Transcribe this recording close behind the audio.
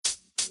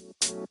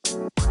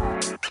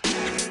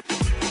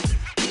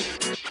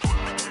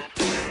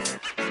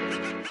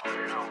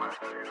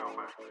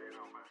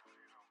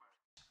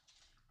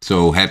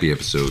So, happy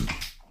episode.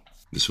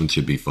 This one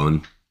should be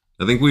fun.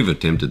 I think we've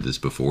attempted this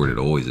before and it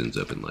always ends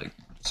up in like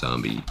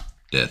zombie,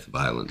 death,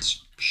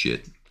 violence,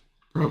 shit.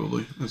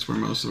 Probably. That's where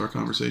most of our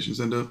conversations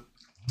end up.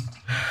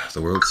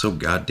 The world's so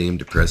goddamn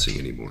depressing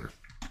anymore.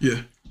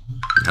 Yeah.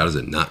 How does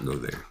it not go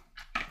there?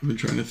 I've been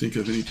trying to think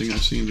of anything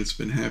I've seen that's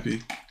been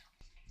happy.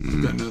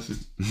 I've got nothing.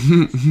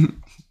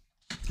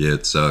 Yeah,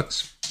 it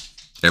sucks.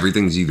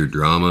 Everything's either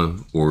drama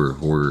or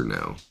horror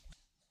now.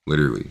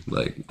 Literally.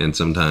 And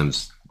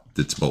sometimes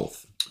it's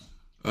both.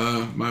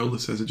 My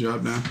oldest has a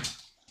job now.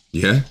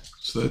 Yeah?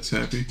 So that's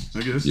happy,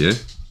 I guess. Yeah?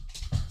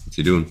 What's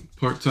he doing?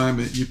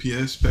 Part-time at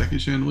UPS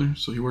package handler.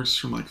 So he works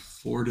from like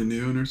 4 to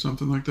noon or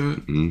something like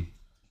that. Mm-hmm.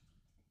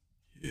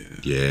 Yeah.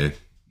 Yeah.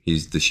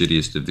 He's the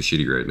shittiest of the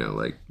shitty right now.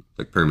 Like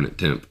permanent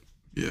temp.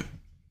 Yeah.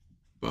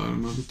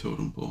 Bottom of the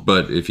totem pole.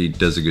 But if he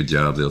does a good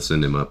job, they'll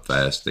send him up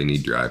fast. They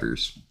need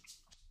drivers.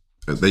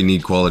 They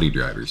need quality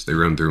drivers. They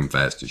run through them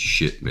fast as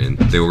shit, man.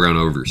 They'll run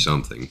over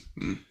something.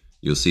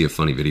 You'll see a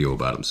funny video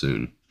about him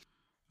soon.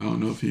 I don't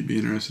know if he'd be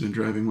interested in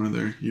driving one of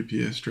their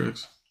UPS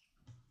trucks.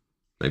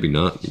 Maybe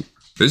not.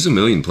 There's a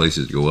million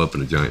places to go up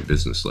in a giant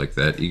business like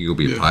that. He can go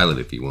be a pilot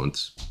if he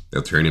wants.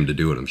 They'll train him to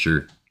do it, I'm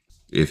sure.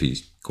 If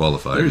he's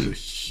qualified. There's a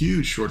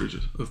huge shortage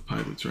of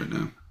pilots right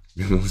now.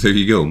 There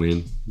you go,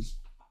 man.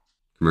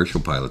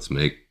 Commercial pilots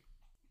make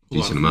a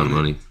decent amount of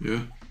money.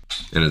 Yeah.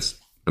 And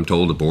I'm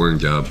told, a boring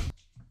job.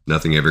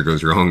 Nothing ever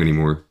goes wrong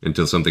anymore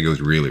until something goes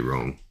really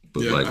wrong.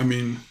 But yeah, I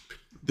mean,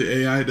 the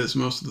AI does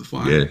most of the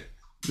flying. Yeah.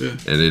 Yeah.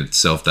 And it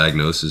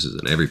self-diagnoses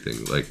and everything.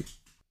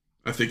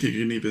 I think it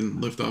can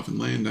even lift off and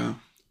land now.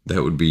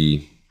 That would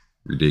be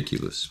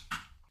ridiculous.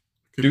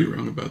 Could be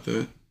wrong about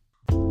that.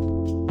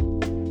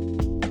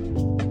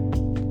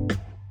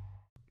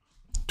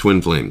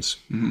 Twin flames.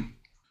 Mm-hmm.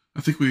 I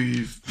think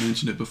we've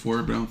mentioned it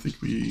before, but I don't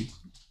think we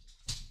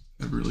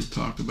ever really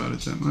talked about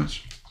it that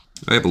much.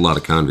 I have a lot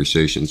of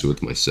conversations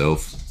with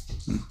myself,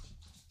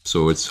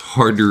 so it's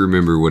hard to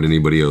remember what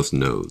anybody else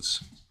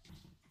knows.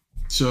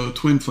 So,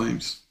 twin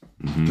flames,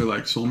 they're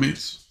like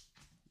soulmates?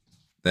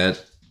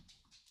 That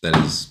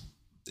is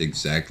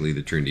exactly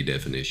the trendy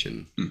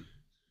definition,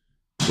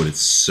 but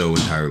it's so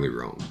entirely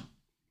wrong.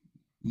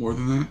 More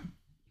than that?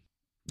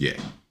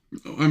 Yeah.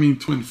 I mean,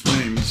 twin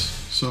flames,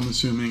 so I'm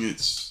assuming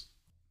it's,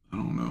 I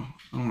don't know.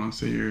 I don't want to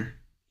say you're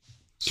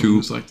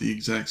almost like the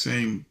exact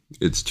same.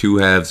 It's two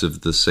halves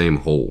of the same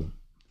whole.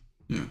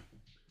 Yeah.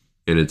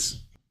 And it's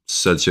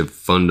such a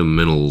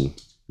fundamental,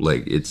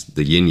 it's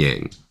the yin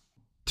yang.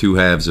 Two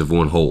halves of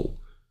one whole.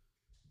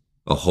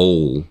 A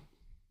whole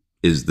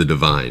is the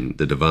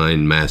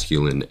divine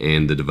masculine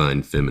and the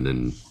divine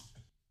feminine.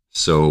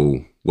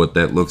 So what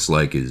that looks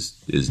like is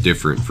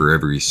different for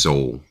every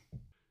soul.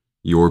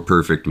 Your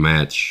perfect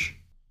match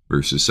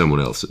versus someone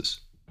else's.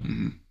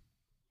 Mm-hmm.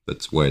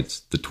 That's why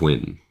it's the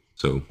twin.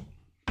 So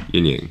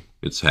yin yang.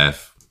 It's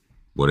half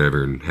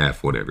whatever and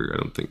half whatever. I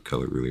don't think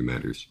color really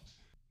matters.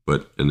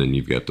 And then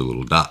you've got the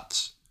little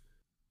dots.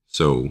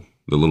 So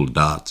the little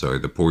dots are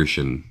the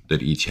portion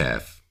that each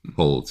half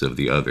holds of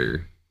the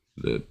other.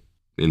 The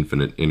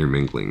infinite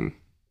intermingling.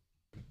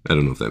 I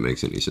don't know if that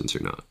makes any sense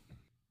or not.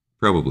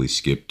 Probably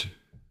skipped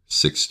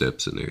 6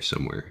 steps in there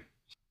somewhere.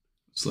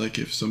 It's like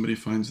if somebody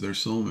finds their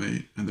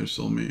soulmate and their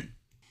soulmate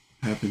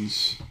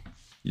happens...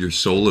 Your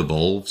soul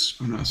evolves?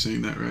 I'm not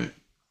saying that right.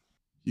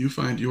 You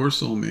find your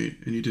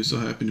soulmate and you just so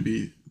happen to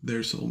be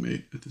their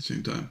soulmate at the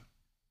same time.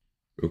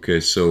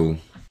 Okay, so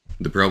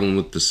the problem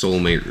with the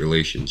soulmate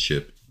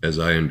relationship, as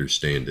I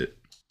understand it,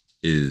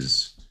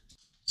 is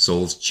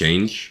souls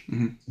change.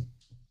 Mm-hmm.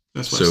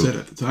 That's what I said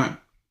at the time.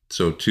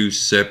 So 2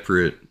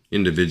 separate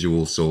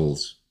individual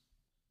souls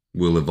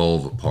will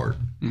evolve apart.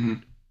 Mm-hmm.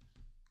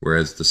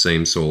 Whereas the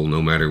same soul,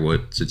 no matter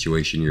what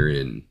situation you're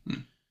in,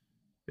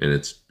 and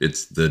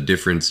it's the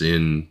difference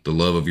in the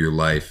love of your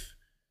life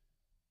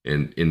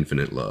and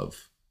infinite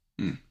love.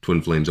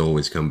 Twin flames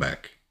always come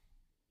back.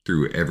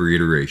 Through every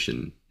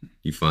iteration,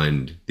 you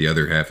find the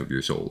other half of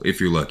your soul, if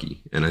you're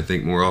lucky. And I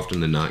think more often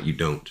than not, you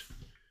don't.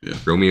 Yeah.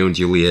 Romeo and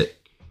Juliet,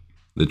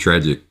 the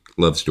tragic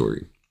love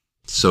story.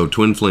 So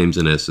twin flames,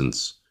 in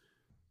essence,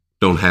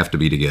 don't have to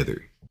be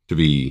together to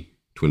be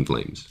twin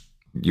flames.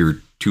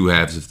 You're 2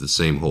 halves of the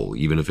same whole.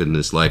 Even if in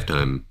this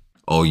lifetime,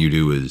 all you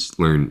do is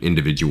learn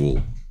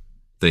individual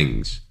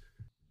things,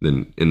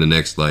 then in the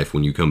next life,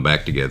 when you come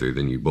back together,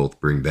 then you both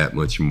bring that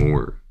much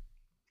more.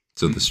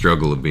 So the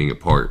struggle of being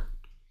apart,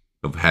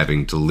 of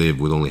having to live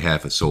with only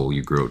half a soul,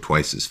 you grow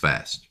twice as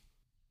fast,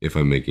 if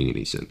I'm making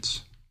any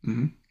sense.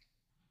 Mm-hmm.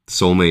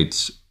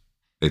 Soulmates,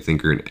 I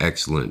think, are an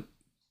excellent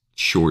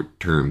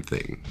short-term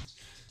thing.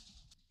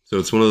 So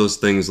it's one of those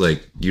things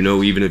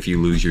even if you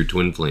lose your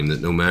twin flame,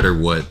 that no matter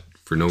what,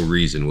 for no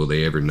reason will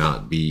they ever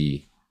not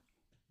be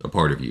a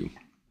part of you.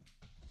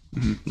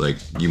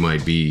 Mm-hmm. You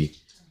might be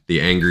the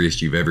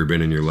angriest you've ever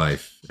been in your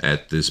life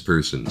at this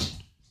person,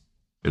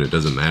 and it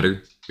doesn't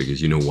matter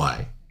because you know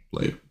why.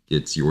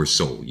 It's your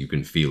soul. You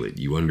can feel it.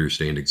 You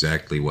understand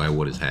exactly why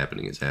what is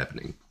happening,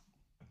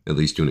 at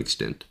least to an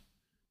extent.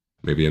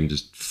 Maybe I'm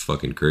just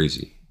fucking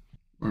crazy.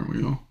 Aren't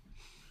we all?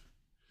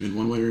 In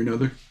one way or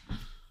another?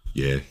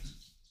 Yeah.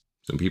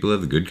 Some people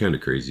have the good kind of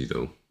crazy,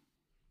 though.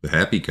 The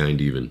happy kind,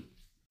 even.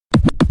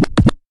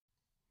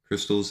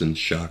 Crystals and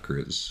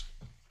chakras.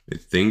 I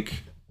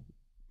think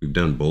we've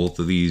done both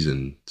of these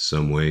in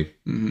some way.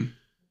 Mm-hmm.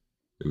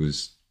 I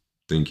was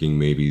thinking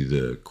maybe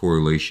the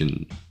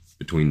correlation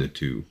between the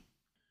two.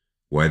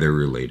 Why they're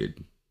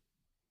related.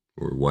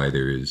 Or why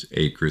there is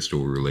a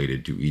crystal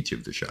related to each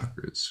of the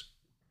chakras.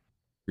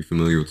 You're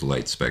familiar with the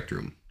light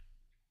spectrum?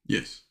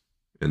 Yes.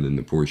 And then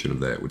the portion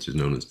of that which is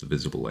known as the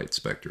visible light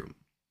spectrum.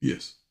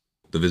 Yes.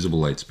 The visible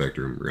light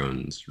spectrum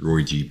runs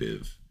Roy G.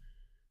 Biv.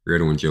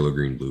 Red, orange, yellow,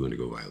 green, blue,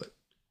 indigo, violet.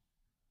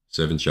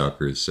 7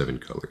 chakras, 7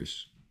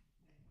 colors.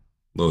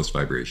 Lowest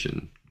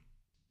vibration.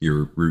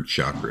 Your root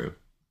chakra,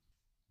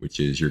 which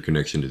is your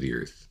connection to the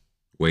earth.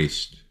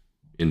 Waste,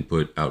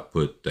 input,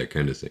 output, that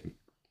kind of thing.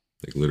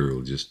 Like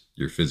literal, just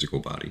your physical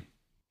body.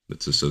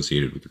 That's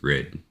associated with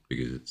red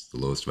because it's the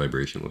lowest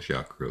vibrational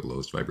chakra,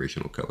 lowest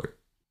vibrational color.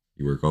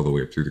 You work all the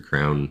way up through the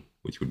crown,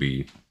 which would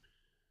be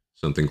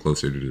something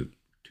closer to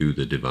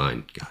the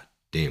divine. God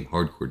damn,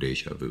 hardcore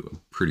deja vu.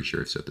 I'm pretty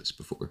sure I've said this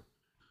before.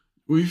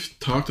 We've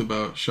talked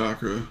about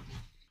chakra,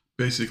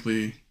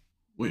 basically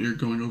what you're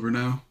going over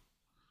now,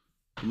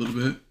 a little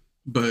bit,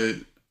 but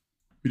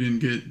we didn't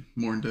get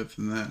more in depth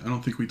than that. I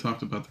don't think we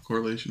talked about the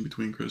correlation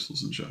between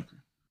crystals and chakra.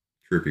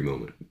 Trippy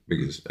moment,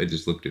 because I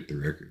just looked at the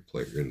record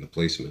player and the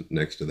placement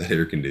next to that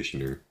air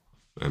conditioner.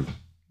 I'm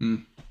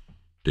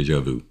deja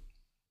vu.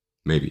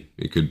 Maybe.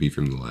 It could be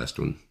from the last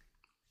one.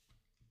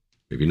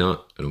 Maybe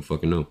not. I don't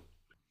fucking know.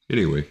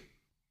 Anyway,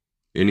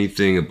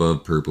 anything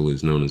above purple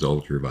is known as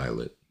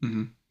ultraviolet.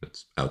 Mm-hmm.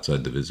 That's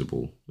outside the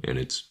visible, and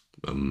it's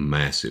a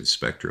massive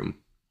spectrum.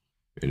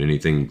 And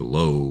anything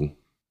below,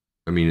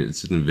 I mean,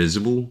 it's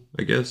invisible,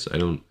 I guess. I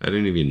don't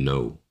even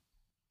know.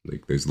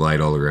 Like, there's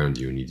light all around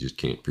you, and you just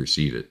can't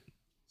perceive it.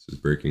 This is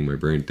breaking my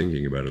brain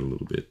thinking about it a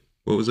little bit.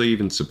 What was I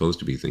even supposed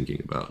to be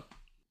thinking about?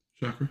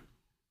 Chakra.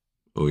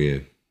 Oh, yeah.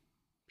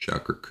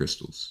 Chakra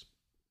crystals.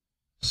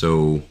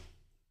 So,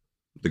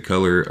 the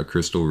color a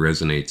crystal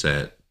resonates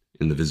at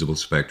in the visible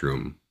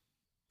spectrum,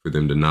 for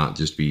them to not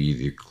just be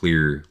either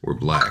clear or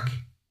black,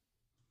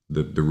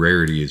 the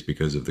rarity is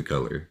because of the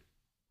color.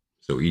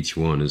 So each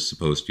one is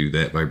supposed to,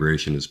 that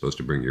vibration is supposed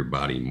to bring your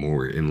body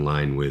more in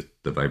line with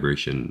the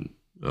vibration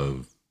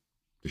of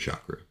the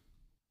chakra.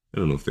 I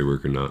don't know if they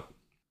work or not.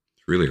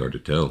 It's really hard to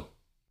tell.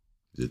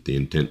 Is it the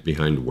intent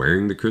behind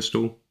wearing the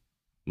crystal?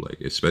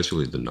 Like,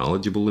 especially the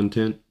knowledgeable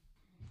intent?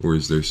 Or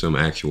is there some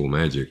actual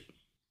magic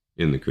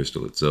in the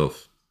crystal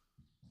itself?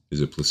 Is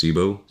it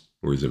placebo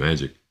or is it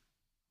magic?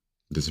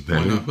 Does it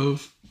matter? Why not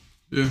both?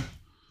 Yeah.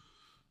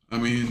 I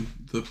mean,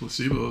 the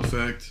placebo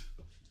effect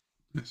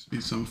has to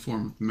be some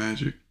form of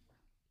magic.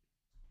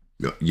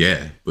 No,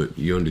 yeah, but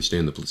you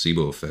understand the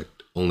placebo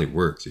effect only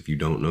works if you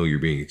don't know you're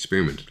being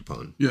experimented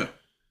upon. Yeah.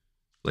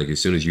 Like,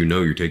 as soon as you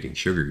know you're taking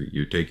sugar,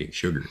 you're taking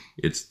sugar.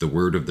 It's the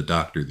word of the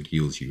doctor that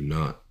heals you,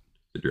 not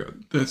the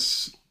drug.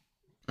 That's,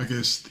 I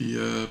guess,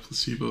 the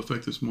placebo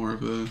effect is more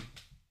of a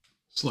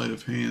sleight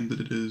of hand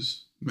than it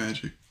is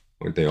magic.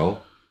 Aren't they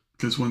all?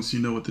 Because once you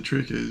know what the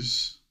trick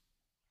is,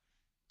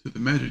 to the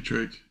magic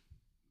trick,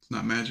 it's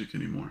not magic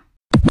anymore.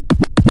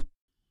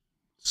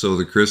 So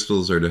the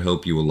crystals are to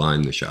help you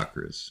align the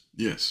chakras.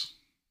 Yes.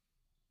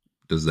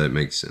 Does that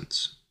make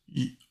sense?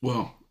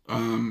 Well,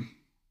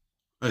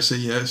 I say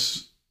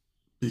yes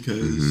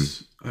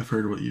because I've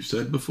heard what you've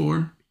said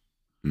before.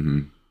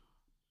 Mm-hmm.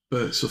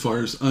 But so far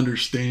as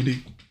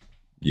understanding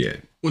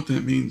what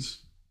that means,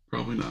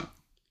 probably not.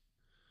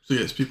 So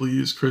yes, people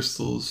use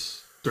crystals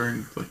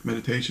during like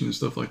meditation and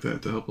stuff like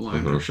that to help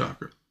align their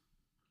chakra.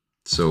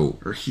 So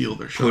or heal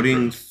their chakra.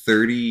 Putting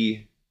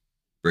 30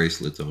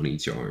 bracelets on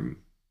each arm,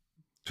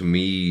 to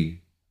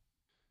me,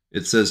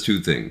 it says two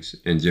things.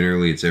 And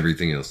generally it's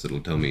everything else that'll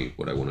tell me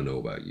what I want to know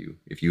about you.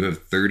 If you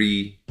have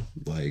 30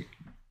 like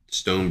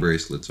stone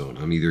bracelets on,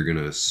 I'm either going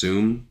to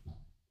assume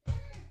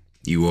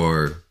you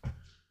are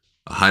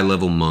a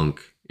high-level monk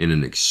in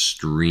an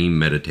extreme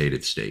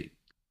meditative state.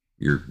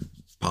 You're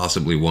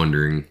possibly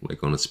wandering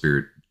like on a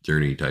spirit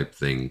journey type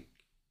thing,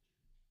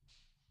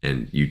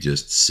 and you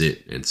just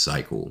sit and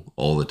cycle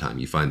all the time.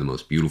 You find the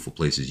most beautiful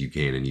places you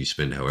can, and you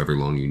spend however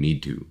long you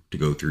need to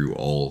go through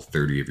all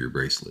 30 of your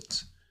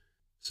bracelets.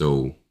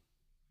 So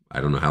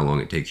I don't know how long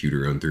it takes you to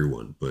run through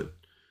one, but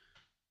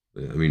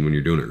I mean, when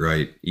you're doing it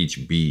right,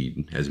 each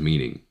bead has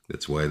meaning.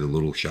 That's why the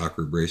little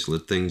chakra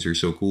bracelet things are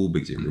so cool,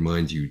 because it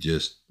reminds you,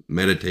 just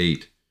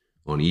meditate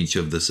on each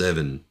of the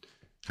 7.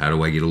 How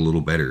do I get a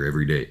little better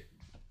every day?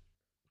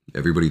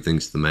 Everybody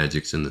thinks the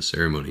magic's in the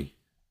ceremony.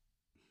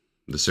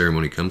 The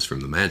ceremony comes from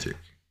the magic.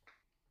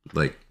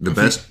 Like, the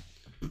best...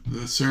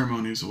 The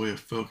ceremony is a way of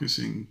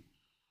focusing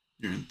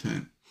your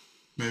intent,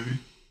 maybe.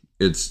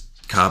 It's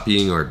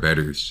copying our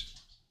betters.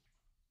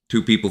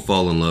 2 people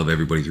fall in love,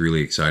 everybody's really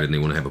excited, and they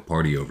want to have a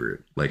party over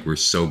it. Like, we're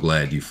so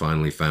glad you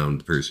finally found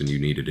the person you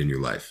needed in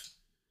your life.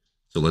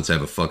 So let's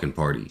have a fucking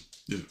party.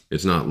 Yeah.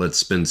 It's not let's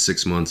spend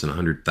 6 months and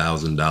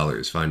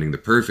 $100,000 finding the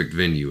perfect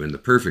venue and the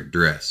perfect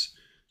dress,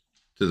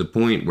 to the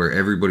point where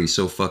everybody's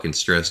so fucking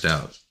stressed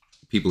out.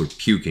 People are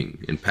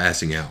puking and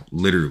passing out,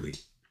 literally.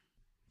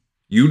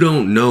 You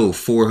don't know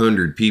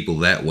 400 people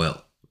that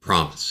well, I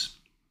promise.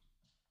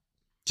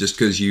 Just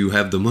because you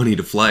have the money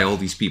to fly all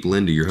these people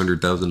into your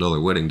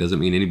 $100,000 wedding doesn't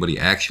mean anybody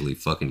actually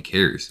fucking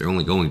cares. They're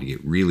only going to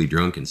get really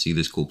drunk and see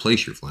this cool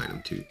place you're flying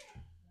them to.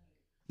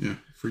 Yeah,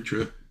 free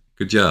trip.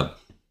 Good job.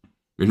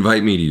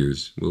 Invite me to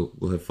yours.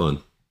 We'll have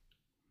fun.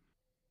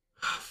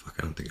 Fuck,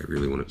 I don't think I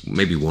really want to.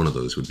 Maybe one of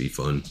those would be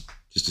fun,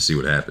 just to see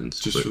what happens.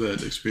 Just for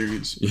that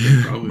experience.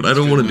 Yeah, but I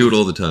don't want to do it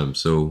all the time.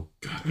 So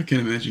God, I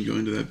can't imagine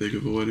going to that big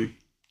of a wedding.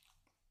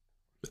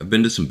 I've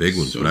been to some big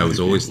ones, but I was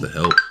always the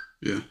help.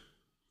 Yeah.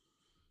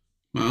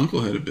 My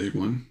uncle had a big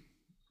one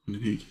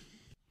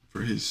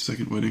for his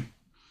second wedding.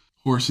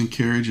 Horse and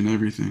carriage and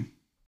everything.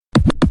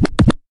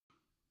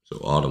 So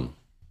autumn.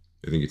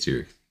 I think it's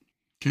here.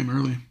 Came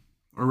early.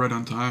 Or right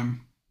on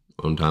time.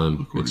 On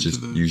time. It's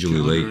just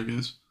usually calendar, late. I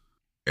guess.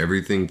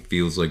 Everything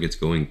feels like it's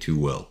going too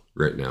well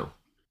right now.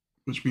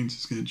 Which means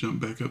it's going to jump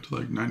back up to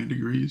like 90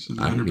 degrees and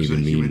I don't 100% even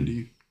mean-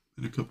 humidity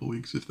in a couple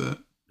weeks, if that.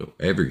 No,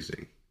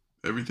 everything.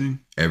 Everything?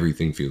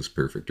 Everything feels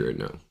perfect right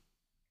now.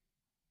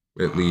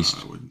 At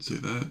least I wouldn't say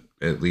that.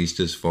 At least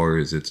as far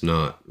as it's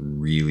not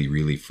really,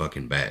 really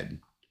fucking bad.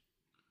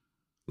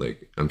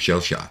 Like, I'm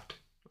shell-shocked.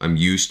 I'm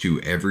used to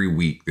every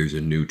week there's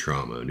a new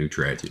trauma, a new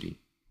tragedy.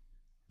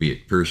 Be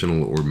it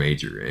personal or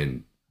major.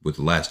 And with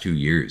the last 2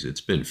 years,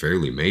 it's been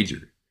fairly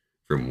major.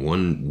 From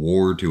one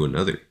war to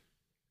another.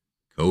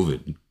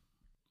 COVID.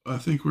 I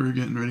think we're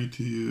getting ready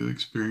to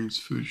experience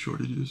food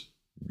shortages.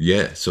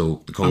 Yeah,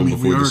 so the calm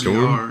before the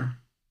storm? Are.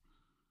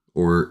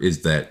 Or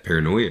is that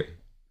paranoia?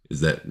 Is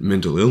that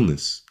mental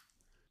illness?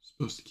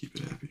 Supposed to keep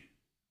it happy.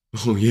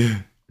 Oh,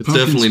 yeah. It's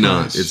Pumpkin definitely spice.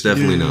 not. It's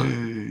definitely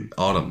Yay. not.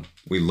 Autumn.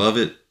 We love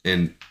it.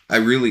 And I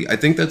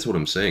think that's what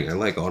I'm saying. I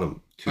like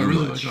autumn too much. I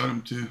really like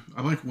autumn too.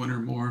 I like winter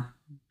more.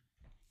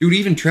 Dude,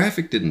 even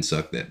traffic didn't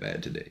suck that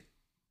bad today.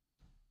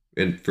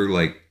 And for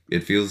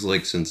it feels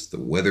like since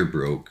the weather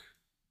broke,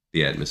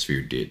 the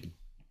atmosphere did.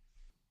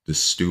 The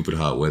stupid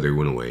hot weather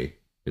went away.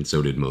 And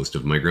so did most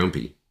of my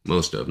grumpy.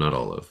 Most of, not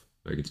all of.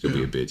 I can still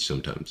be a bitch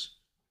sometimes.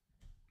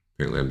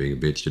 Apparently I'm being a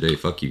bitch today.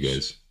 Fuck you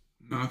guys.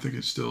 No, I think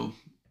it's still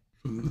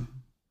from the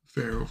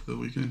fair over the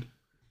weekend.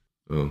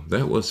 Oh,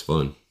 that was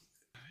fun.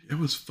 It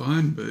was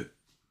fun, but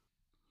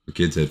The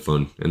kids had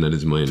fun, and that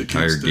is my the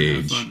entire kids did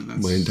have gauge. fun,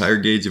 and My entire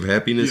gauge of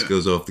happiness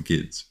goes off the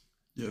kids.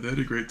 Yeah, they had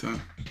a great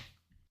time.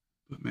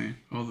 But man,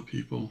 all the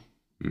people.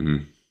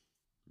 Mm-hmm.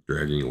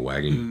 Dragging a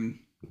wagon And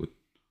with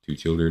 2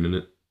 children in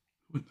it.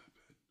 wasn't that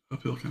bad.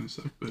 Uphill kind of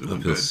sucked, but it wasn't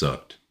Uphill bad.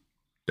 sucked.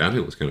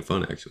 Downhill was kind of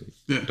fun, actually.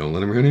 Yeah. Don't let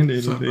them run into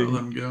Something anything.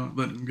 about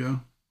let them go.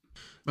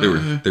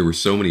 There were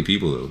so many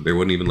people, though. There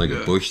wasn't even a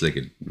Yeah. bush they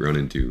could run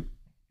into.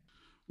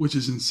 Which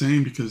is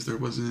insane because there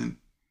wasn't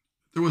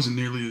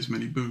nearly as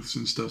many booths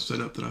and stuff set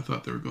up that I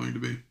thought there were going to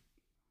be.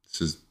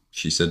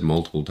 She said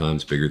multiple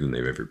times bigger than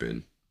they've ever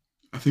been.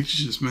 I think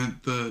she just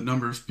meant the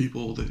number of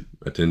people that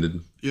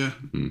Attended? yeah.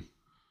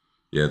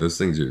 Yeah, those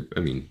things are,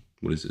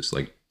 what is this,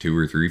 2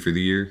 or 3 for the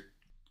year?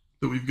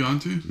 That we've gone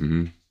to.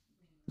 Mm-hmm.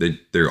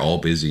 They're all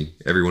busy.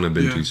 Everyone I've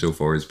been to so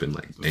far has been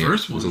damn,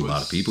 first one there's a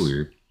lot of people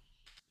here.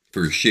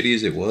 For as shitty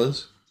as it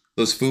was,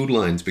 those food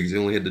lines, because they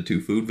only had the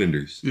 2 food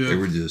vendors, they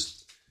were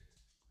just,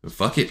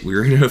 fuck it, we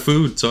ran out of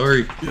food,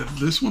 sorry. Yeah,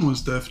 this one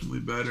was definitely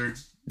better.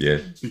 Yeah.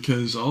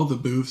 Because all the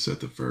booths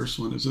at the first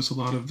one is just a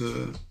lot of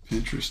the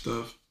Pinterest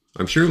stuff.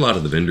 I'm sure a lot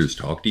of the vendors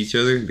talk to each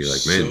other and be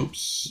like, man,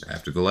 soaps,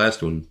 after the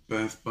last one.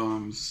 bath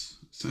bombs,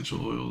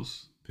 essential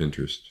oils.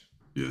 Pinterest.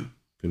 Yeah.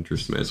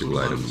 Pinterest That's magical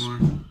what a lot of items.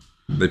 them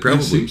are. They probably...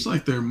 It seems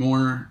like they're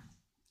more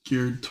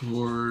geared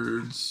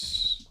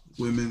towards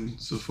women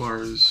so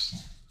far as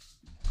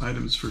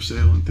items for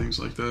sale and things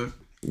like that.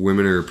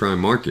 Women are a prime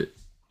market.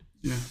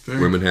 Yeah, fair.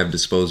 Women have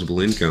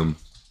disposable income.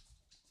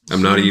 So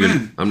do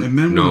men. And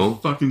men no, with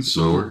a fucking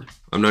sword. No,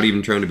 I'm not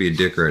even trying to be a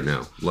dick right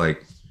now.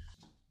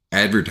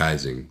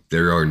 Advertising,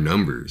 there are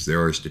numbers,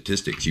 there are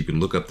statistics. You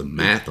can look up the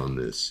math on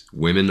this.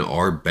 Women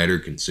are better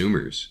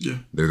consumers. Yeah.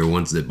 They're the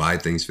ones that buy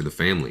things for the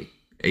family.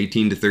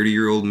 18 to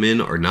 30-year-old men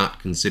are not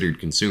considered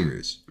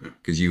consumers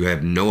because you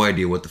have no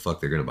idea what the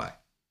fuck they're going to buy.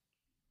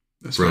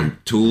 That's From fair.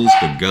 tools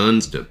to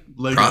guns to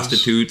Legos.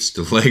 prostitutes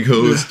to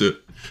Legos to...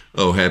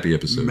 Oh, happy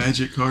episode.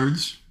 Magic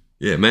cards.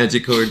 Yeah,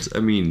 magic cards.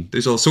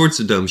 There's all sorts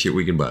of dumb shit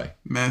we can buy.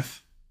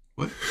 Meth.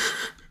 What?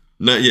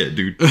 Not yet,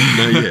 dude.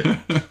 Not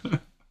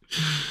yet.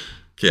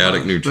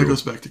 Chaotic neutral. That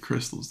goes back to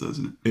crystals,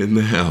 doesn't it? In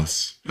the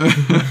house.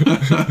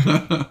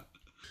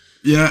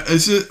 Yeah,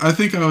 I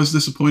think I was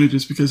disappointed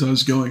just because I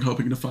was going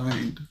hoping to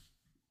find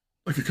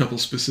a couple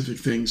specific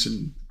things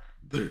and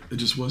it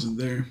just wasn't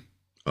there.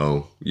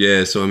 Oh,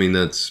 yeah. So,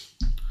 that's...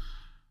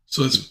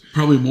 So it's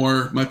probably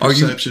more my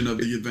perception of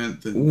the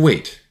event than...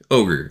 Wait,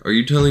 Ogre, are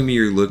you telling me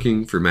you're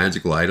looking for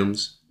magical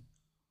items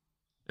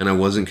and I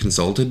wasn't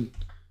consulted?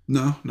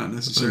 No, not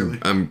necessarily.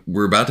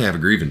 We're about to have a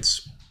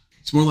grievance.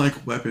 It's more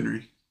like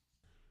weaponry.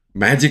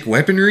 Magic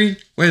weaponry?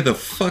 Why the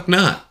fuck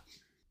not?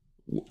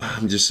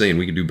 I'm just saying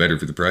we could do better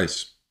for the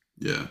price.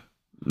 Yeah.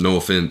 No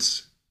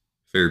offense,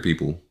 fair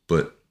people,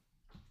 but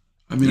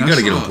I mean, you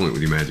gotta get on point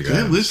with your magic they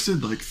items.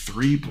 listed like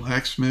 3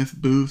 blacksmith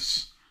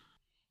booths.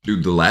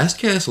 Dude, the last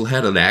castle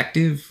had an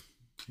active.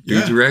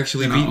 Dudes were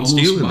actually beating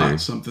steel in there.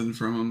 Something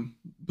from him,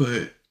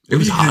 but it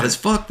was hot as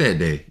fuck that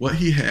day. What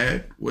he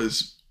had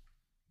was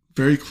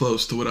very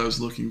close to what I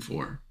was looking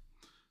for,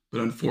 but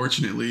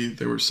unfortunately,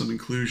 there were some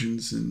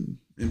inclusions and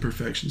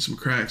imperfections, some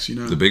cracks. You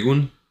know, the big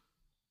one.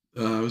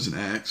 It was an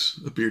axe,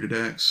 a bearded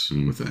axe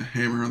with a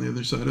hammer on the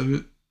other side of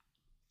it.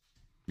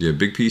 Yeah,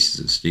 big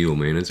pieces of steel,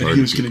 man. It's hard.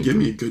 He was going to give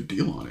me a good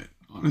deal on it,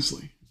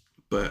 honestly,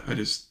 but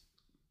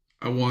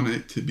I want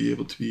it to be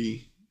able to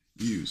be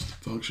used,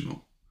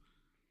 functional.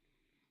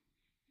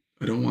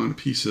 I don't want a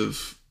piece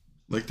of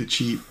like the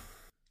cheap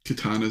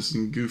katanas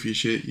and goofy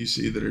shit you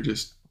see that are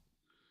just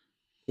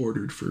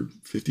ordered for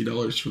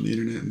 $50 from the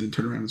internet and then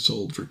turn around and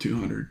sold for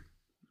 $200.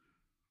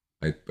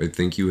 I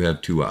think you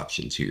have 2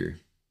 options here: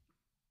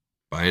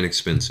 buy an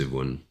expensive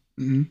one,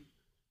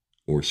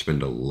 or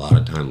spend a lot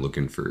of time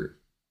looking for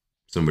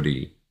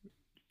somebody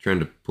trying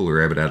to pull a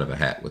rabbit out of a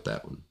hat with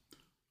that one.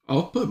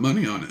 I'll put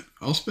money on it.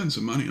 I'll spend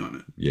some money on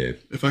it. Yeah.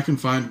 If I can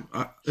find,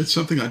 it's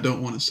something I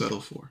don't want to settle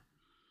for.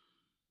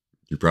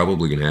 You're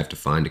probably going to have to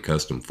find a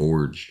custom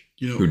forge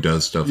who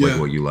does stuff like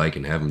what you like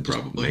and have them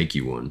just make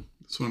you one.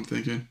 That's what I'm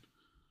thinking.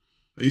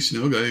 I used to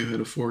know a guy who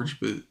had a forge,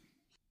 but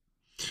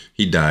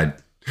he died.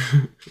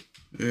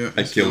 Yeah.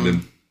 I killed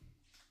him.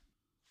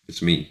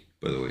 It's me,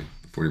 by the way,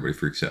 before anybody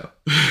freaks out.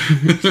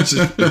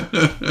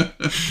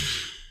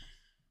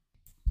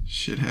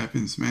 Shit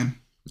happens, man.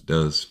 It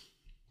does.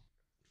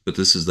 But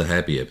this is the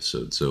happy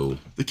episode, so...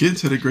 The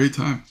kids had a great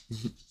time.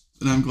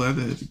 And I'm glad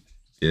they had...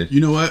 Yeah.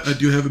 You know what? I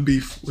do have a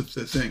beef with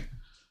the thing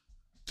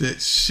that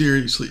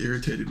seriously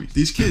irritated me.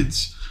 These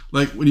kids,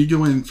 like when you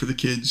go in for the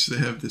kids, they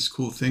have this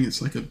cool thing.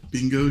 It's like a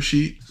bingo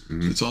sheet.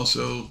 It's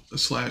also a /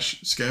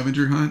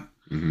 scavenger hunt.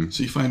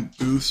 So you find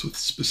booths with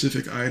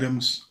specific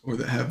items or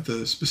that have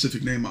the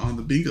specific name on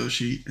the bingo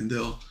sheet, and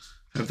they'll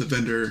have the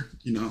vendor,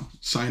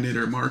 sign it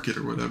or mark it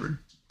or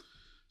whatever.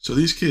 So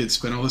these kids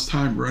spent all this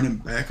time running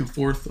back and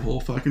forth the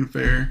whole fucking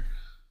fair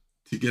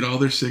to get all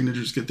their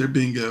signatures, get their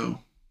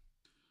bingo,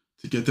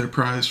 to get their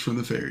prize from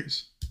the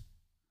fairies.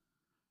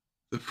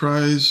 The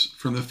prize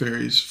from the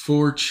fairies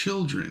for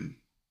children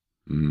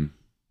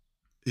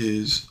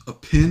is a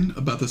pin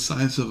about the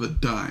size of a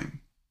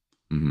dime.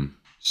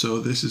 So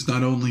this is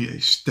not only a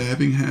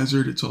stabbing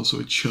hazard, it's also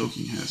a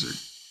choking hazard.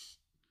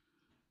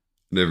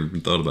 Never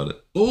even thought about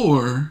it.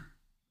 Or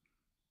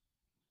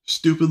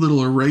stupid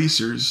little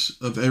erasers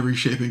of every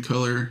shape and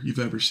color you've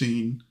ever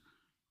seen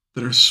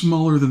that are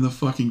smaller than the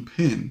fucking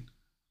pin.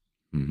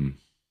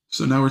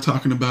 So now we're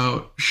talking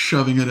about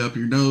shoving it up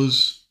your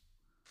nose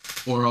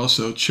or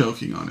also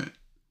choking on it.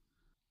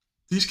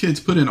 These kids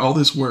put in all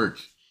this work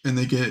and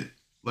they get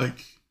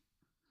like,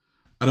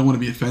 I don't want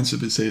to be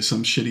offensive and say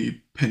some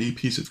shitty penny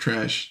piece of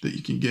trash that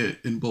you can get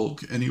in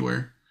bulk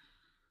anywhere,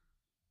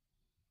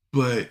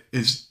 but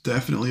it's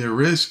definitely a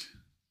risk.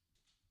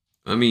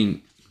 I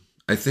mean,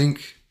 I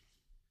think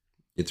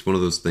it's one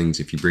of those things,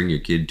 if you bring your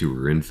kid to a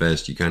Ren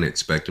Fest, you kind of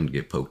expect them to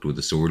get poked with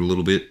a sword a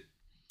little bit.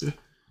 Yeah.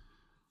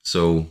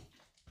 So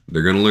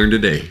they're going to learn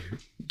today.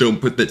 Don't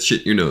put that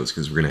shit in your nose,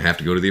 because we're going to have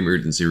to go to the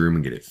emergency room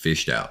and get it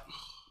fished out.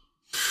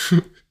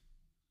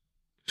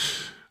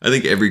 I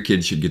think every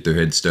kid should get their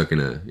head stuck in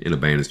a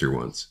banister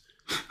once.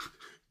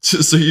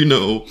 Just so you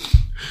know,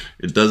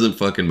 it doesn't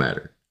fucking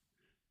matter.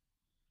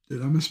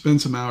 Dude, I'm going to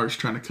spend some hours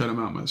trying to cut them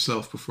out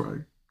myself before I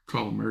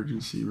call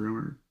emergency room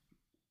or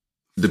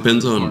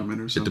depends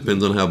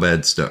on how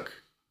bad stuck.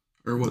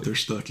 Or what they're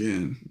stuck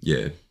in.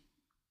 Yeah.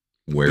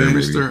 Where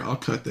Banister, maybe. I'll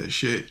cut that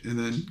shit and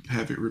then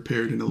have it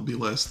repaired, and it'll be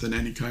less than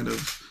any kind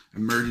of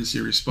emergency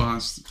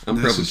response. I'm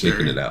probably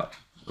kicking it out.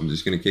 I'm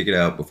just going to kick it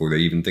out before they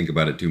even think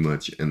about it too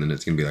much. And then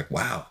it's going to be like,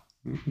 wow,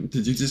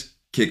 did you just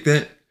kick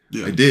that?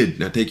 Yeah. I did.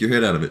 Now take your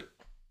head out of it.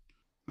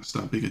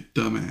 Stop being a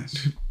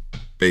dumbass.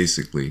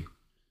 Basically.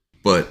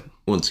 But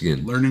once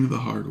again, learning the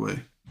hard way.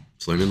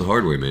 It's learning the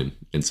hard way, man.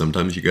 And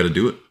sometimes you got to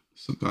do it.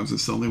 Sometimes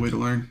it's the only way to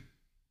learn.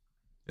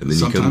 And then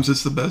sometimes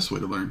it's the best way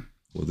to learn.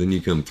 Well, then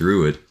you come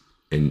through it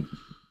and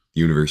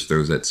the universe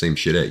throws that same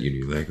shit at you. And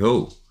you're like,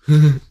 oh,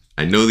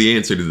 I know the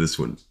answer to this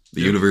one.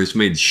 The universe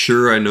made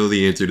sure I know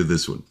the answer to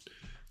this one.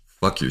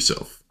 Fuck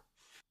yourself.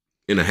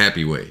 In a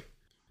happy way.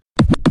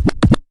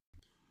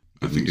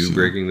 Did you do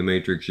Breaking the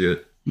Matrix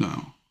yet?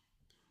 No.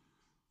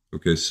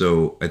 Okay,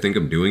 so I think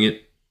I'm doing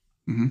it.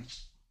 I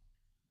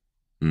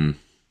don't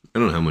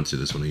know how much of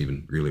this one I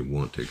even really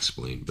want to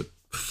explain, but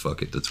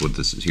fuck it. That's what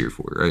this is here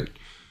for, right?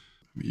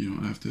 You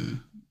don't have to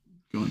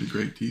go into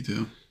great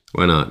detail.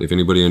 Why not? If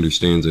anybody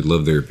understands, I'd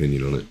love their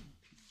opinion on it.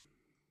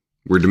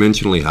 We're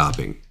dimensionally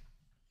hopping.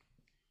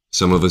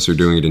 Some of us are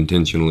doing it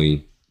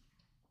intentionally.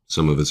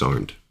 Some of us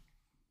aren't.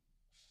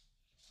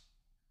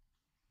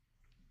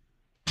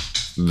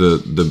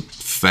 The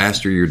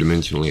faster you're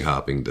dimensionally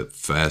hopping, the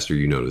faster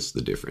you notice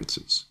the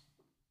differences.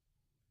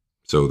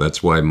 So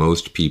that's why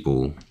most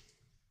people,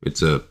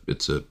 it's a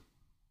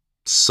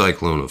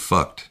cyclone of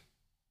fucked.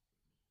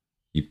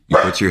 You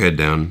put your head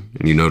down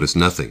and you notice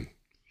nothing.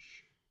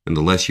 And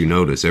the less you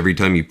notice, every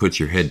time you put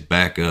your head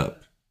back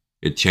up,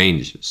 it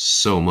changes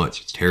so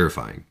much. It's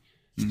terrifying.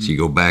 Mm-hmm. So you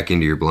go back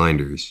into your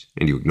blinders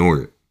and you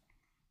ignore it.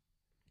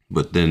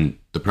 But then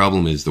the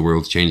problem is the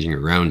world's changing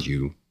around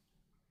you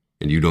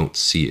and you don't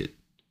see it.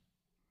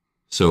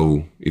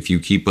 So if you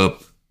keep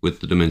up with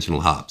the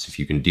dimensional hops, if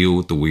you can deal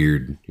with the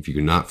weird, if you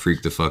can not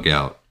freak the fuck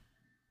out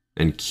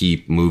and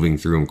keep moving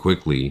through them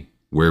quickly,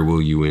 where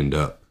will you end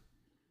up?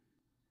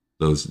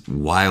 Those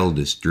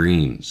wildest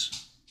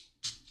dreams,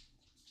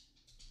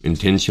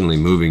 intentionally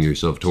moving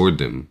yourself toward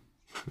them.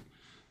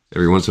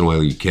 Every once in a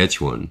while you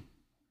catch one.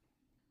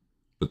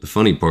 But the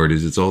funny part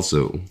is it's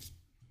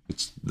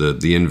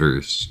the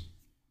inverse.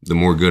 The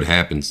more good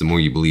happens, the more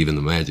you believe in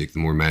the magic, the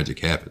more magic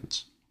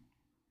happens.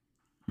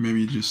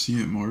 Maybe you just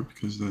see it more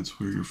because that's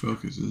where your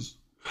focus is.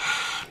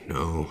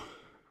 No.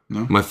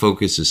 No? My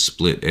focus is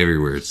split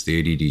everywhere. It's the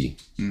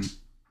ADD.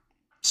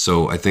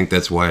 So I think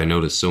that's why I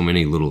notice so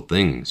many little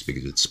things,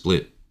 because it's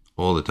split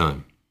all the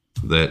time.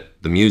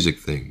 That the music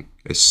thing,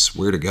 I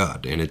swear to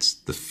God, and it's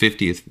the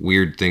 50th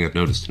weird thing I've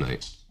noticed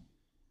tonight,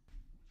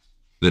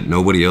 that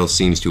nobody else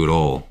seems to at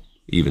all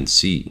even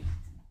see.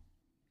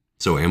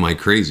 So am I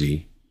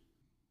crazy?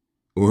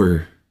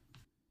 Or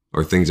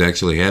are things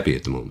actually happy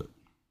at the moment?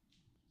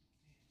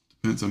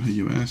 Depends on who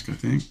you ask, I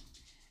think.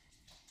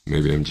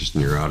 Maybe I'm just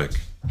neurotic.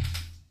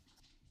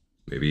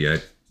 Maybe I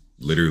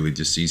literally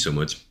just see so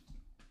much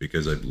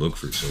because I look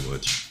for so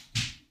much.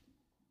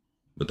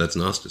 But that's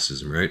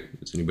Gnosticism, right?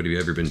 Has anybody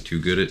ever been too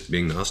good at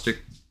being Gnostic?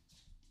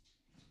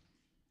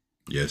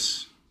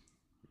 Yes.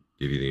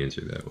 Give you the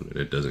answer to that one, and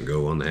it doesn't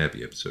go on the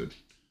happy episode.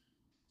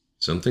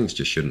 Some things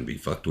just shouldn't be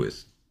fucked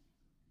with.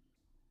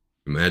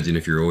 Imagine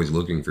if you're always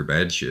looking for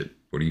bad shit.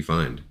 What do you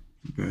find?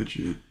 Bad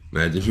shit.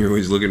 Imagine you're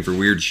always looking for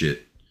weird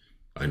shit.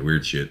 Find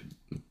weird shit.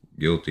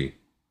 Guilty.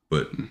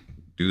 But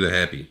do the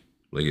happy.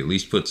 Like, at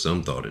least put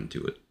some thought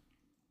into it.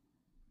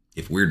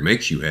 If weird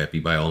makes you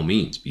happy, by all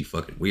means, be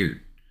fucking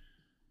weird.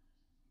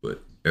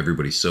 But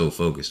everybody's so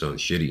focused on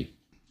shitty.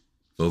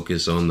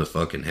 Focus on the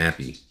fucking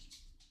happy.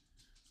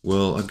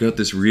 Well, I've got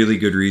this really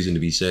good reason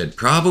to be sad.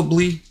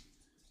 Probably.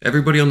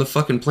 Everybody on the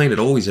fucking planet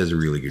always has a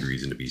really good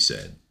reason to be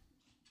sad.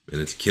 And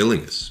it's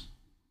killing us.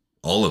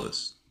 All of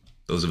us.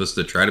 Those of us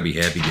that try to be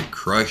happy get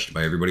crushed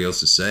by everybody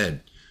else's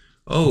sad.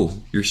 Oh,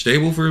 you're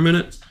stable for a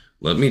minute?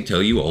 Let me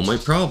tell you all my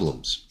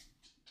problems.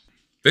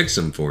 Fix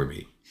them for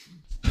me.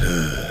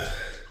 I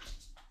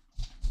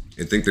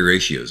think the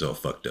ratio's all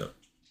fucked up.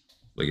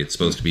 Like, it's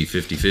supposed to be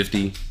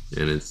 50-50,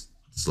 and it's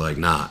like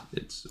not.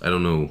 I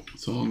don't know.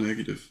 It's all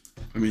negative.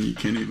 I mean, you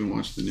can't even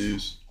watch the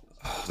news.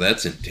 Oh,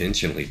 that's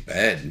intentionally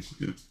bad.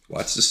 Yeah.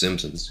 Watch The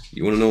Simpsons.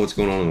 You want to know what's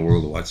going on in the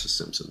world? Watch The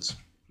Simpsons.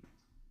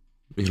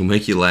 It'll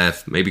make you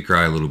laugh, maybe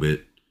cry a little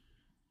bit,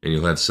 and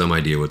you'll have some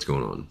idea what's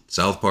going on.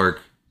 South Park,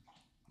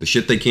 the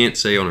shit they can't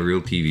say on a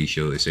real TV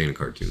show, they say in a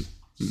cartoon.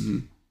 Mm-hmm.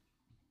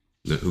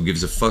 Who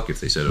gives a fuck if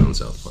they said it on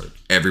South Park?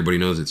 Everybody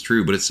knows it's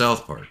true, but it's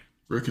South Park.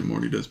 Rick and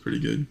Morty does pretty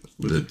good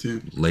with it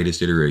too.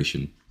 Latest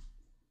iteration.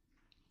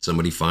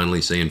 Somebody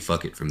finally saying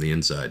fuck it from the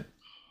inside.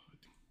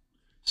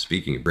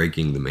 Speaking of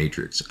breaking the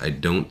Matrix, I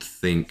don't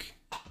think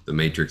the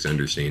Matrix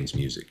understands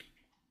music.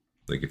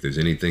 Like, if there's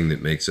anything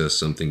that makes us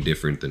something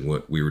different than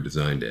what we were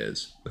designed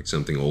as, like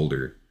something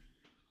older,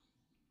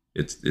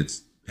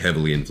 it's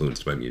heavily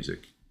influenced by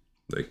music.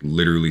 Like,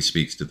 literally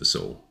speaks to the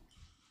soul.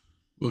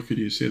 Well, could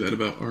you say that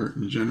about art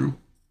in general?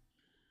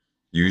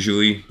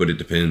 Usually, but it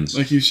depends.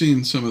 Like, you've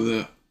seen some of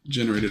the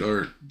generated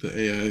art the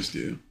AIs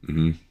do.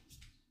 Mm-hmm.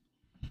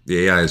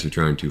 The AIs are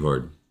trying too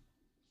hard.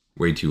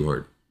 Way too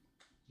hard.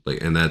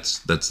 Like, and that's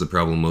the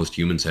problem most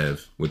humans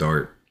have with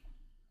art.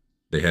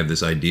 They have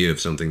this idea of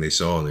something they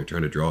saw and they're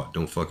trying to draw it.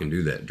 Don't fucking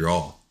do that.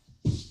 Draw.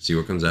 See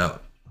what comes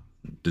out.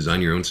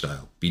 Design your own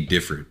style. Be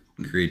different.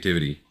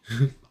 Creativity.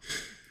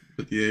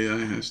 But the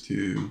AI has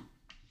to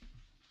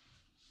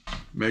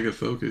mega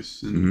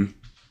focus. And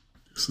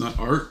it's not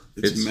art.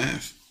 It's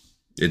math.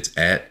 It's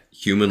at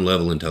human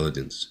level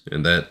intelligence.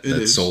 And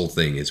that soul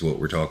thing is what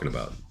we're talking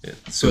about. Yeah.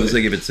 As soon as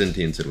they give it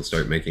sentience, it'll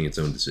start making its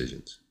own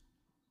decisions.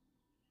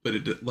 But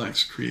it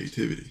lacks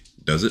creativity.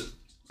 Does it?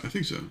 I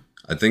think so.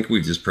 I think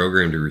we've just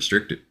programmed to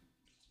restrict it.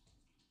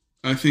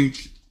 I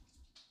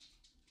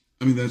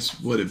mean,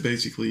 that's what it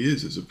basically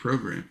is a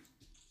program.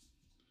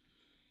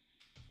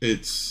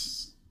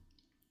 It's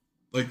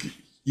like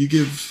you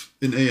give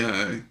an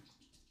AI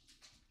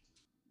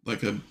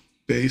like a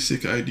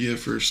basic idea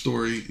for a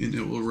story and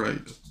it will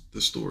write the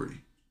story.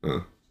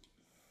 But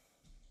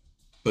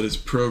it's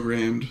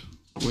programmed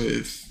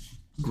with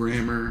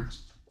grammar,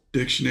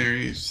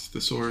 dictionaries,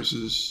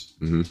 thesaurus,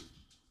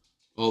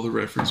 all the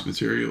reference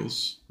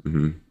materials.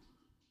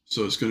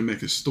 So it's going to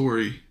make a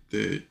story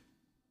that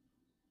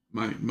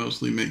might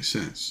mostly make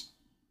sense.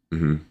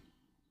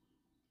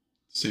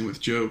 Same with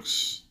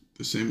jokes.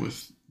 The same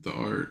with the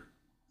art.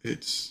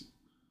 It's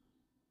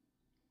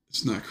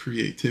not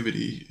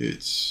creativity.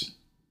 It's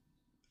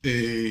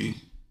a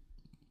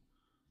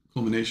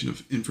culmination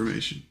of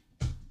information.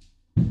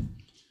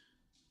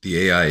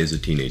 The AI is a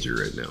teenager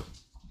right now.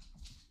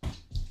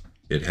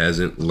 It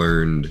hasn't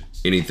learned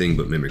anything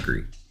but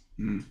mimicry.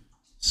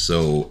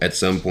 So at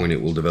some point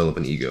it will develop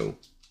an ego.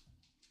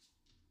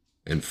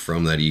 And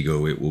from that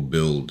ego, it will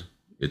build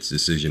its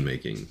decision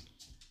making.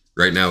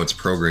 Right now it's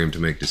programmed to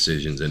make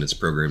decisions and it's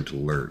programmed to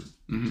learn.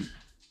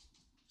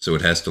 So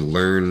it has to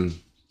learn.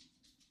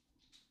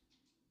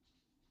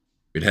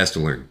 It has to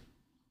learn.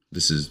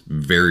 This is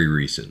very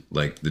recent,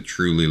 like the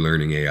truly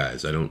learning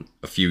AIs.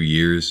 A few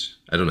years,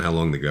 I don't know how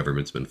long the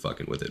government's been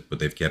fucking with it, but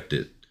they've kept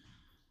it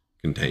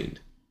contained.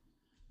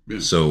 Yeah.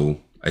 So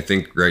I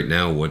think right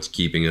now what's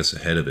keeping us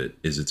ahead of it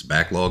is its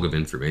backlog of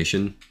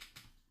information.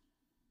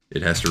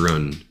 It has to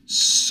run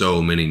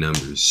so many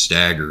numbers,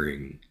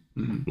 staggering.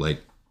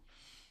 Like,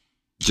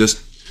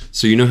 just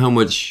so you know how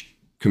much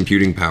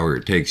computing power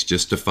it takes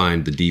just to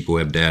find the deep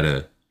web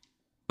data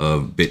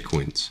of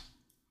Bitcoins,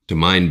 to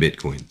mine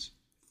Bitcoins.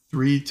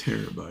 3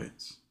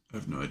 terabytes. I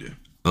have no idea.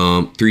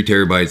 3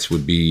 terabytes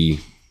would be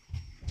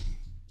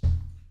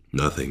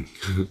nothing.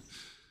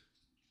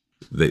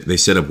 They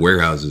set up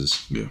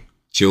warehouses,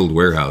 chilled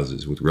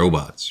warehouses with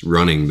robots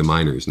running the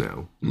miners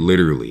now,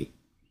 literally.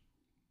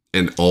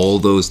 And all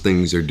those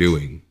things are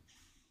doing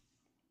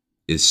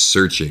is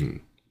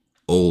searching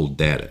old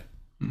data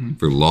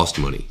for lost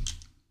money.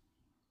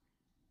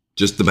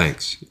 Just the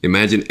banks.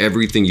 Imagine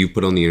everything you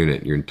put on the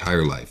internet in your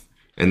entire life.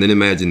 And then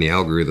imagine the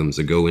algorithms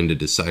that go into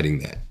deciding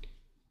that.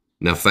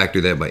 Now factor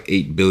that by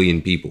 8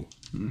 billion people.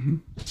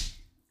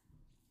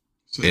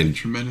 So and a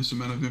tremendous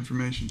amount of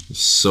information.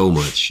 So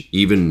much.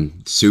 Even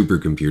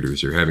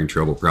supercomputers are having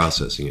trouble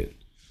processing it.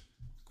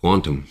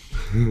 Quantum.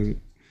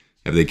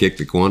 Have they kicked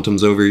the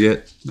quantums over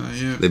yet? Not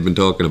yet. They've been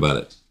talking about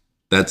it.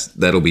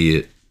 That'll be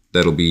it.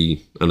 That'll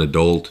be an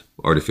adult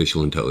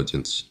artificial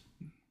intelligence.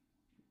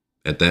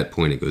 At that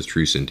point, it goes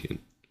true sentient.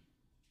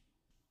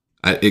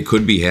 It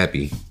could be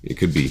happy. It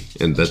could be.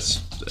 And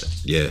that's,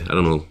 I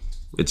don't know.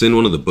 It's in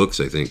one of the books,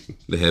 I think.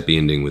 The happy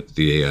ending with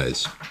the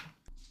AIs.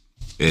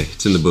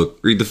 It's in the book.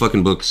 Read the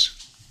fucking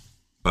books.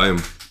 Buy them.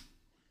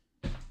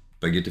 If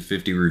I get to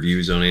 50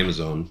 reviews on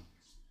Amazon,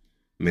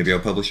 maybe I'll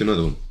publish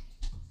another one.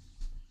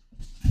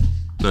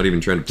 Not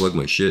even trying to plug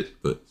my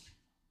shit, but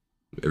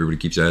everybody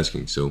keeps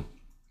asking, so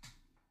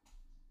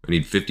I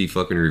need 50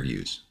 fucking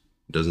reviews.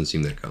 It doesn't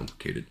seem that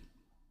complicated.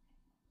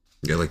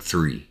 I got like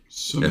 3.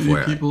 So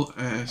many people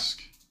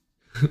ask.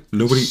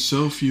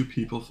 So few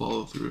people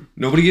follow through.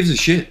 Nobody gives a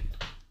shit.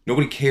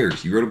 Nobody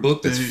cares. You wrote a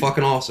book that's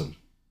fucking awesome.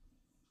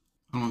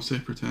 I don't want to say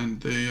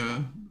pretend. They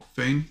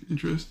feign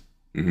interest.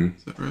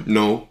 Is that right?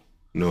 No.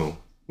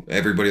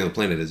 Everybody on the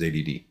planet has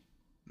ADD.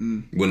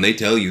 When they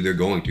tell you they're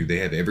going to, they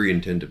have every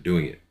intent of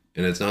doing it.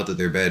 And it's not that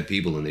they're bad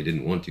people and they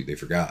didn't want to. They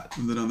forgot.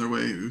 And then on their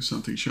way, it was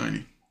something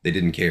shiny. They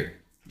didn't care.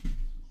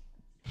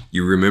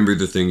 You remember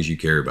the things you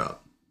care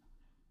about.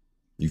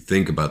 You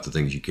think about the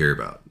things you care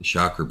about.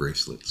 Chakra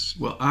bracelets.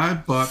 Well, I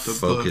bought the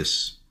book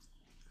as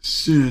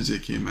soon as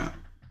it came out.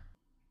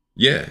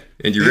 Yeah,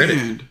 and you read it.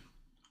 And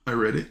I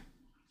read it.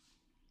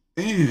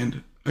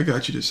 And I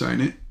got you to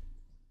sign it.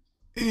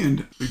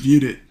 And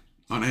reviewed it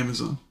on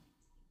Amazon.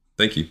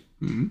 Thank you.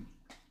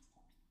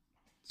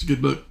 It's a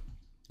good book.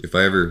 If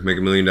I ever make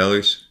 $1 million,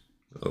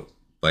 I'll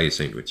buy you a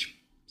sandwich.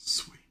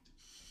 Sweet.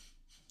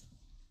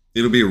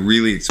 It'll be a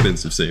really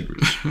expensive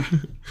sandwich.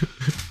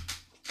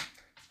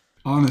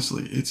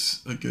 Honestly,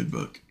 it's a good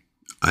book.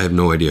 I have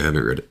no idea. I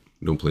haven't read it.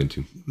 Don't plan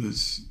to. It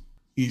was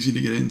easy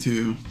to get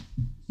into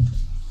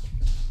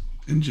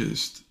and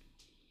just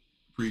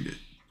read it.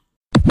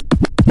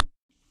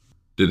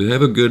 Did it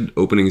have a good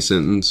opening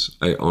sentence?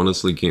 I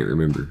honestly can't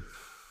remember.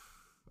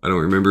 I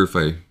don't remember if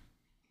I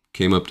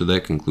came up to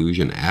that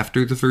conclusion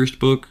after the first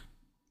book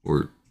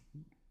or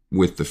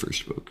with the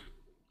first book.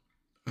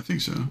 I think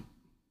so.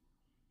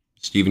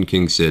 Stephen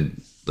King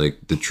said,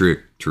 like, the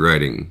trick to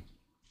writing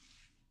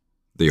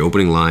the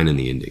opening line and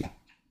the ending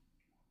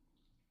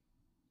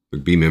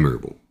would be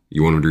memorable.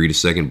 You want them to read a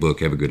second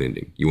book, have a good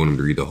ending. You want them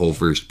to read the whole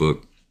first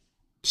book,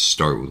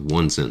 start with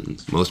one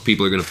sentence. Most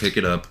people are going to pick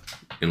it up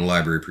in a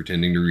library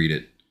pretending to read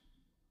it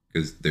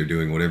because they're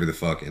doing whatever the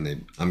fuck,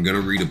 and I'm going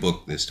to read a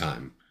book this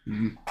time.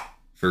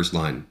 First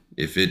line,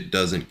 if it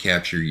doesn't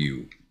capture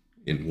you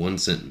in one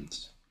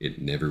sentence,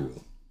 it never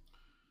will.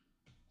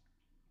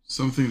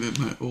 Something that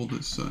my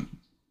oldest son,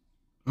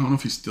 I don't know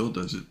if he still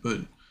does it,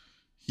 but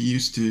he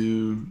used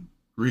to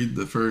read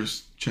the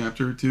first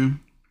chapter or two,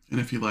 and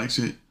if he likes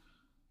it,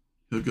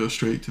 he'll go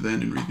straight to the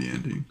end and read the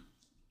ending.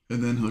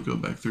 And then he'll go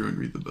back through and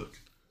read the book.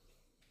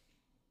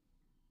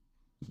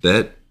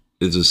 That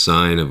is a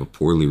sign of a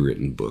poorly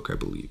written book, I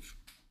believe.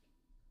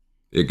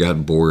 It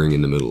got boring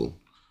in the middle.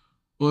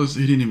 Well,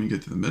 he didn't even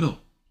get to the middle.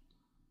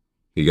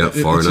 He got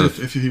far enough.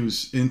 If he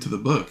was into the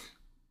book.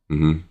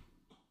 ADD,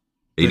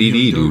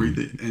 dude. Go read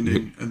the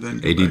ending and then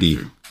go ADD. Back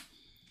through.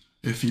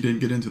 If he didn't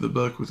get into the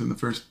book within the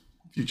first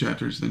few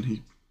chapters, then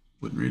he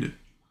wouldn't read it.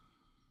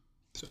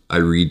 I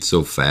read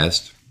so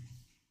fast.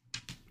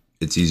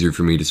 It's easier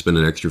for me to spend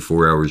an extra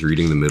 4 hours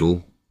reading the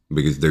middle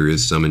because there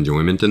is some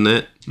enjoyment in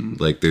that.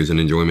 Like there's an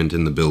enjoyment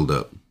in the build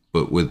up.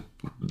 But with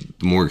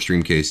the more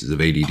extreme cases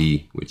of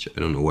ADD, which I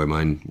don't know why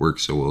mine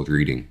works so well with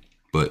reading,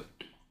 but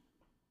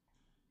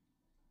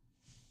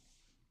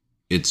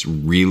it's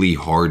really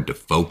hard to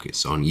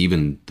focus on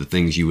even the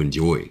things you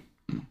enjoy.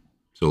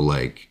 So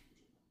like,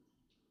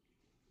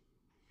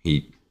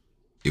 it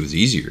was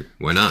easier.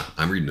 Why not?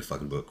 I'm reading a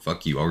fucking book.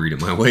 Fuck you. I'll read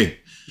it my way.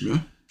 Yeah.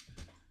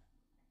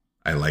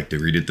 I like to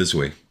read it this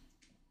way.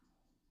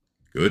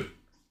 Good.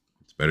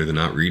 It's better than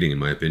not reading, in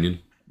my opinion.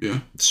 Yeah.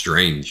 It's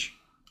strange.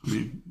 I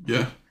mean,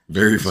 yeah.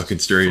 Very fucking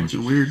strange.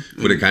 Fucking weird.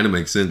 But it kind of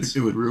makes sense.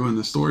 It would ruin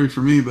the story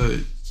for me, but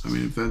I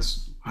mean, if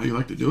that's how you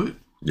like to do it,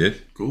 yeah.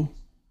 Cool.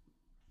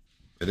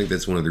 I think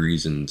that's one of the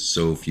reasons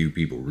so few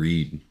people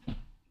read.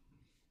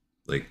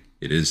 Like,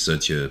 it is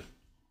such a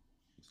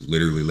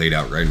literally laid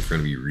out right in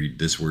front of you. Read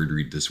this word,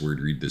 read this word,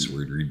 read this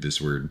word, read this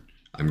word.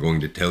 I'm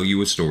going to tell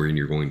you a story and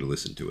you're going to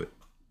listen to it.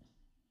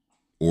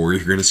 Or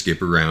you're going to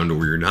skip around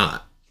or you're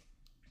not.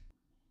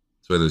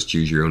 That's why those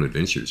choose your own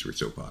adventures were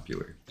so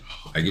popular.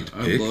 I get to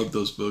pick. I loved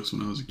those books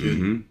when I was a kid.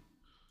 Mm-hmm.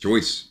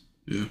 Choice.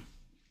 Yeah.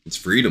 It's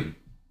freedom.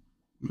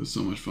 It was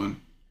so much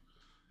fun.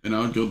 And I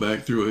would go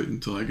back through it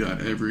until I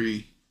got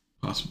every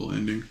possible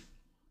ending.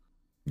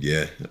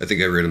 Yeah, I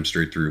think I read them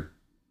straight through.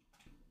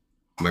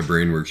 My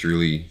brain works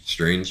really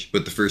strange,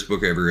 but the first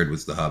book I ever read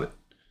was The Hobbit.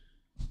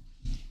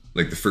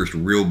 Like the first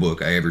real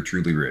book I ever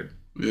truly read.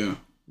 Yeah.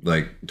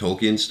 Like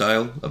Tolkien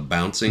style of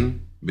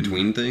bouncing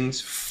between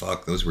things.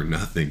 Fuck, those were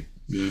nothing.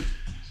 Yeah.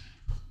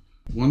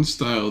 One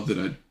style that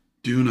I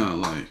do not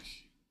like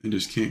and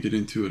just can't get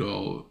into at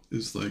all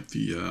is like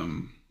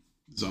the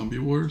Zombie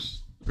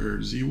Wars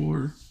or Z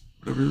War,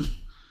 whatever.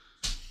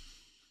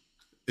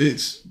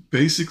 It's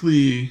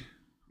basically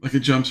like it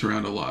jumps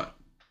around a lot.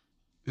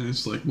 And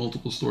it's like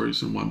multiple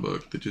stories in one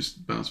book that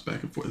just bounce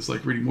back and forth. It's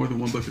like reading more than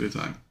one book at a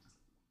time.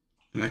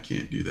 And I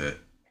can't do that.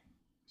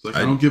 It's like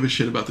I don't give a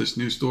shit about this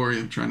new story.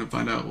 I'm trying to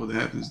find out what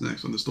happens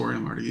next on the story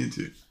I'm already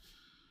into.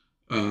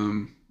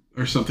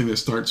 Or something that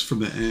starts from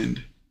the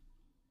end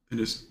and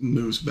just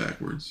moves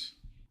backwards.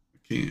 I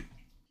can't.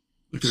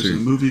 Like there's a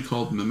movie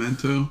called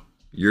Memento.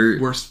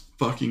 Worst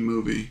fucking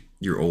movie.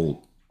 You're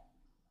old.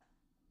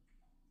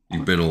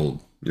 You've been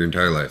old your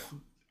entire life.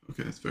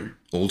 Okay, that's fair.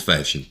 Old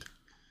fashioned.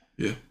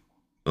 Yeah.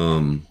 I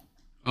don't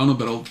know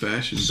about old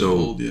fashioned, but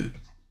old, yeah.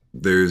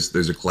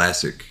 There's a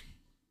classic.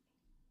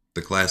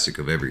 The classic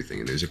of everything.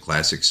 And there's a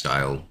classic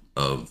style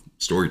of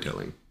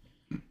storytelling.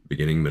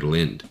 Beginning, middle,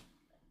 end.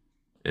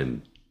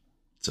 And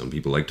some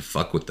people like to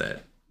fuck with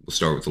that. We'll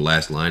start with the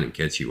last line and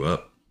catch you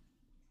up.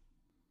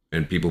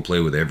 And people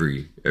play with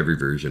every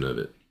version of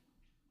it.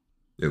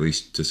 At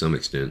least to some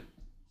extent.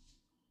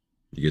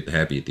 You get the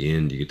happy at the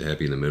end, you get the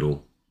happy in the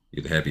middle,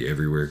 you get the happy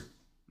everywhere.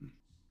 I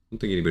don't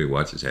think anybody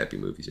watches happy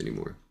movies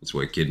anymore. That's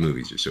why kid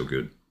movies are so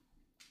good.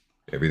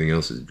 Everything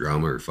else is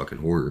drama or fucking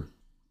horror.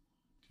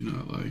 Do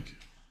not like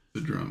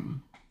the drama.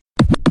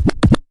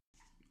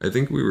 I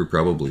think we were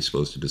probably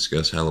supposed to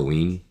discuss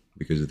Halloween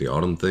because of the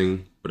autumn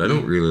thing, but I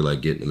don't really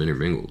like getting them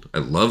intermingled. I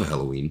love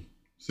Halloween.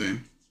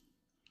 Same.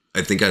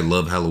 I think I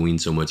love Halloween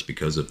so much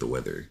because of the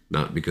weather,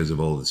 not because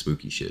of all the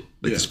spooky shit.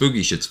 Like, the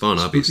spooky shit's fun,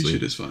 obviously. Spooky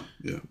shit is fun,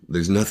 yeah.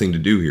 There's nothing to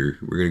do here.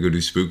 We're going to go do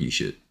spooky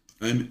shit.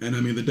 And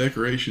I mean, the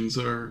decorations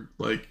are,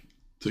 like,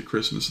 to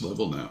Christmas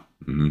level now.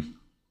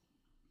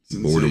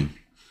 Mm-hmm. Boredom.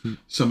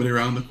 Somebody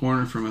around the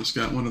corner from us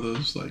got one of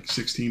those, like,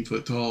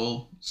 16-foot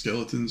tall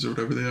skeletons or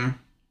whatever they are.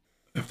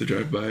 I have to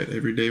drive by it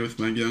every day with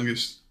my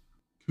youngest.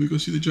 Can we go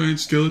see the giant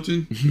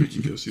skeleton? We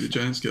can go see the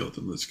giant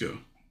skeleton. Let's go.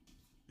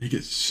 He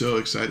gets so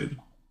excited.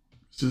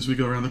 As soon as we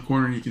go around the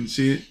corner and you can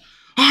see it,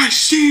 I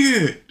see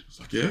it! It's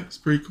like, yeah, it's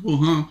pretty cool,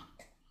 huh?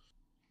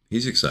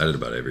 He's excited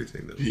about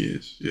everything, though. He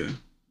is, yeah.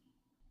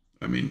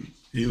 I mean,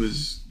 he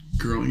was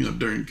growing up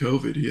during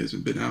COVID. He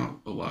hasn't been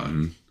out a lot.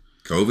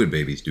 COVID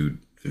babies, dude.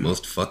 Yeah.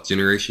 Most fucked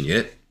generation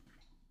yet.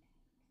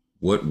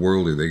 What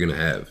world are they going to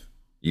have,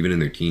 even in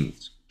their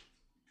teens?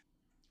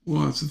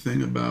 Well, that's the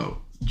thing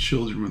about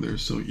children when they're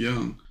so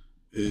young,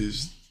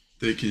 is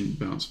they can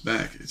bounce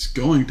back. It's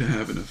going to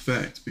have an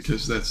effect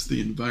because that's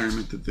the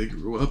environment that they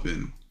grew up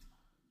in.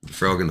 The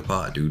frog in the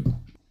pot, dude.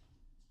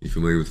 You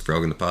familiar with the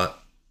frog in the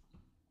pot?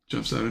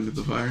 Jumps out into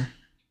the fire?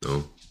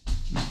 No.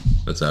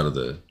 That's out of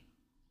the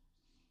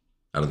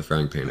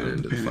frying pan and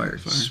into the fire.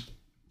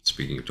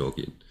 Speaking of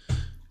Tolkien.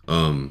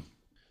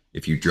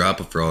 If you drop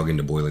a frog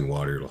into boiling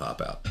water, it'll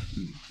hop out.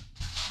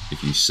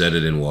 If you set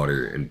it in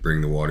water and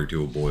bring the water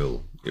to a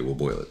boil, it will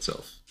boil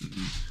itself.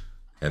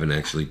 Haven't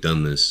actually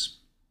done this,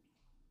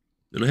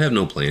 and I have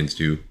no plans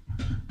to.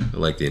 I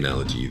like the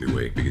analogy either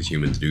way because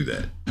humans do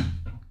that.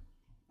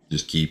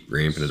 Just keep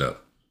ramping it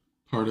up.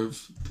 Part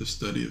of the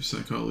study of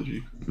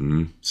psychology.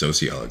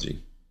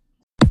 Sociology.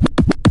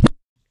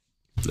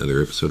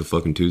 Another episode of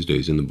fucking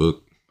Tuesdays in the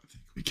book. I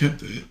think we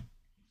kept it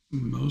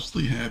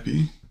mostly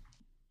happy.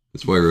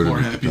 That's why I wrote it. More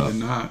happy than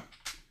not.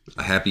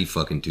 A happy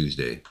fucking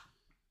Tuesday.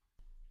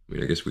 I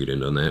mean, I guess we'd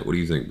end on that. What do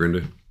you think,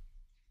 Brenda?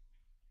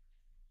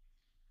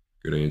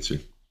 Good answer.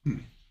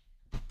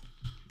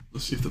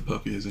 Let's see if the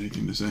puppy has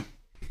anything to say.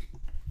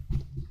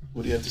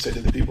 What do you have to say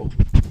to the people?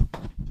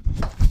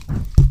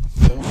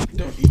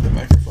 Don't eat the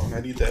microphone.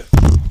 I need that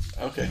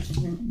Okay.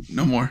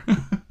 No more.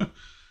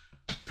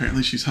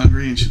 Apparently she's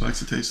hungry and she likes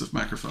the taste of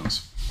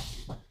microphones.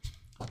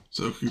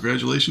 So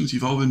congratulations,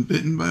 you've all been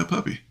bitten by a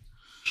puppy.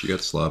 She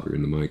got slobber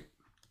in the mic.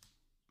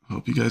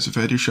 Hope you guys have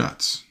had your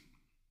shots.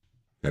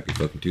 Happy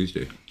fucking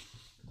Tuesday.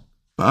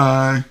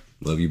 Bye.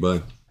 Love you,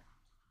 bye.